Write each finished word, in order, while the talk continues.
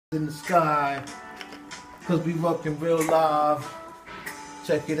in the sky, cause we rockin' real live.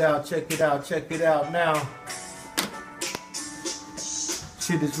 Check it out, check it out, check it out now.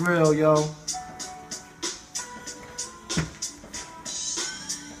 Shit is real, yo.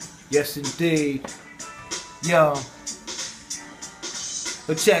 Yes indeed. Yo.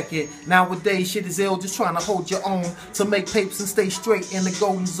 But check it, nowadays shit is ill, just trying to hold your own, to make papers and stay straight in the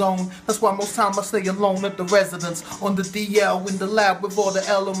golden zone. That's why most time I stay alone at the residence, on the DL, in the lab with all the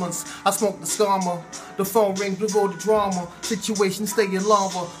elements. I smoke the scammer, the phone rings with all the drama, situation staying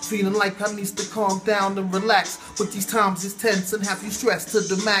longer, feeling like I need to calm down and relax. But these times is tense and have you stressed to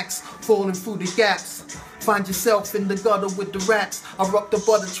the max, falling through the gaps. Find yourself in the gutter with the rats. I rock the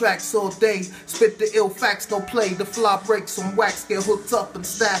butter tracks all day. Spit the ill facts, no play. The fly breaks on wax, get hooked up and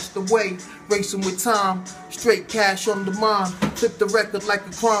stashed away. Racing with time, straight cash on the mind. Flip the record like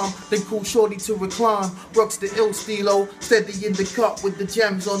a crime, then call shorty to recline. Rocks the ill stilo, steady in the cup with the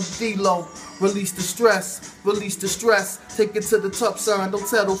gems on the D-low. Release the stress, release the stress. Take it to the top, son, don't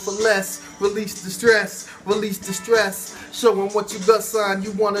settle for less. Release the stress, release the stress. Show 'em what you got, son,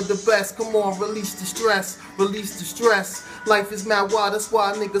 you one of the best. Come on, release the stress, release the stress. Life is mad wild, that's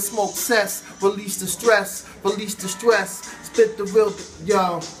why a nigga smoke cess. Release the stress, release the stress. Spit the real,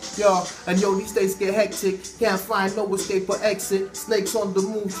 yo. And yo, these days get hectic. Can't find no escape or exit. Snakes on the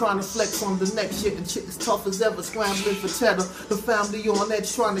move, trying to flex on the next shit. And shit is tough as ever, scrambling for cheddar. The family on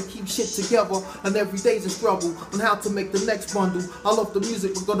edge, trying to keep shit together. And every day's a struggle on how to make the next bundle. I love the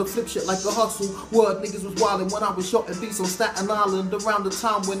music, we're gonna flip shit like a hustle. Word, niggas was wildin' when I was shot at beats on Staten Island. Around the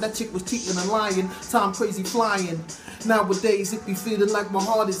time when that chick was cheating and lying. Time crazy flying. Nowadays, it be feeling like my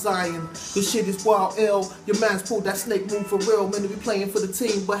heart is iron. The shit is wild ill. Your man's pulled that snake move for real. Man, he be playing for the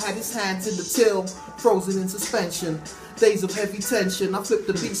team, but had his hands in the till, frozen in suspension. Days of heavy tension. I flip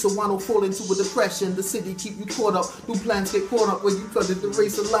the beat so I don't fall into a depression. The city keep you caught up. New plans get caught up when you flooded the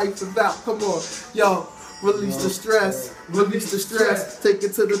race of life without. Come on, yo. Release the stress, release the stress. Take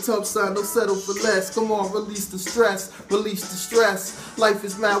it to the top side, don't settle for less. Come on, release the stress, release the stress. Life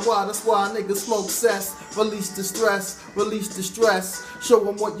is mad wild, that's why a nigga smoke cess. Release the stress, release the stress. Show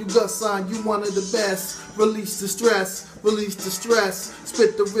 'em what you got, son, you one of the best. Release the stress, release the stress.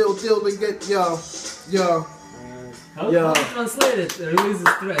 Spit the real deal and get, yo. How do you translate it? Release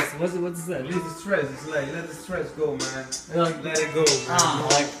the stress. What's that? Release the stress. It's like let the stress go, man. Let it go, man.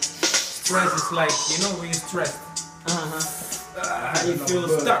 Like stress is like, you know, when you're stressed. You feel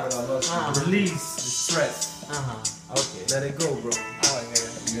stuck. Release the stress. Okay. Let it go, bro.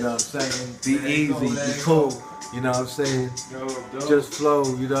 You know what I'm saying? Be easy, be cool. You know what I'm saying? Just flow,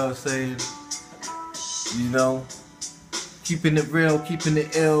 you know what I'm saying? You know? Keeping it real, keeping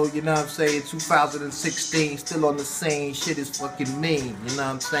it ill, you know what I'm saying? 2016, still on the same shit is fucking mean, you know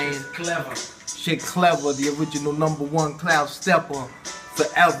what I'm saying? Clever. Shit clever, the original #1 cloud stepper.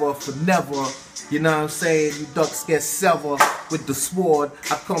 Forever, for never. You know what I'm saying? You ducks get severed with the sword.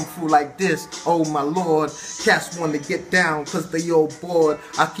 I come through like this, oh my lord. Cats wanna get down cause they all bored.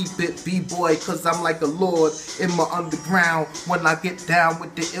 I keep it b-boy cause I'm like a lord. In my underground, when I get down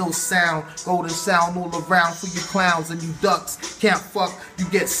with the ill sound. Golden sound all around for you clowns and you ducks. Can't fuck, you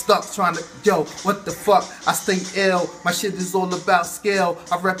get stuck trying to, yo, what the fuck? I stay ill, my shit is all about skill.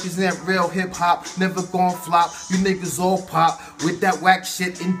 I represent real hip hop, never gon' flop. You niggas all pop with that whack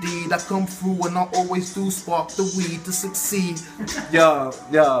shit indeed. I come through and I always do spark the weed to succeed. Yo.